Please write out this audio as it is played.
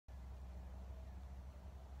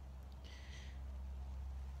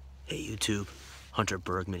Hey YouTube, Hunter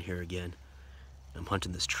Bergman here again. I'm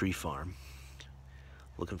hunting this tree farm,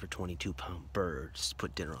 looking for 22-pound birds to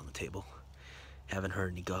put dinner on the table. Haven't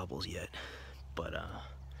heard any gobbles yet, but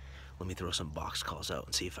let me throw some box calls out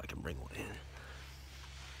and see if I can bring one in.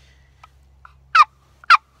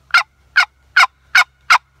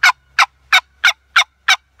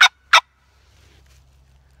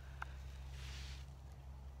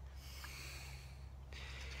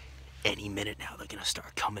 Any minute now they're gonna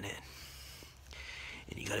start coming in.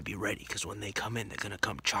 And you gotta be ready, because when they come in, they're gonna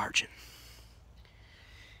come charging.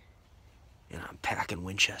 And I'm packing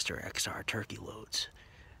Winchester XR turkey loads,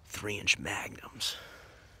 3-inch magnums.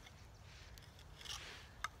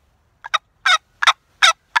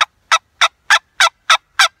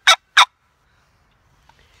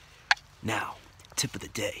 Now, tip of the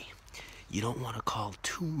day, you don't want to call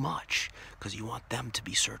too much, because you want them to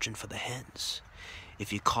be searching for the hens.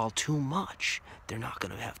 If you call too much, they're not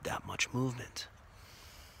going to have that much movement.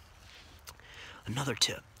 Another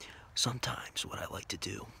tip, sometimes what I like to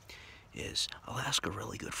do is I'll ask a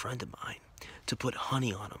really good friend of mine to put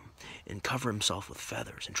honey on him and cover himself with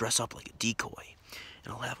feathers and dress up like a decoy.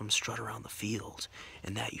 And I'll have him strut around the field,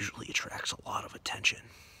 and that usually attracts a lot of attention.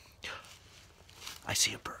 I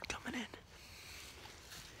see a bird coming in.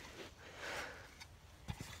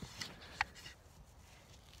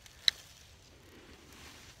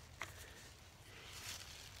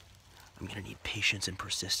 I'm gonna need patience and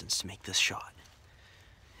persistence to make this shot.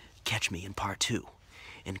 Catch me in part 2,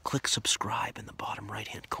 and click subscribe in the bottom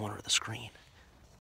right-hand corner of the screen.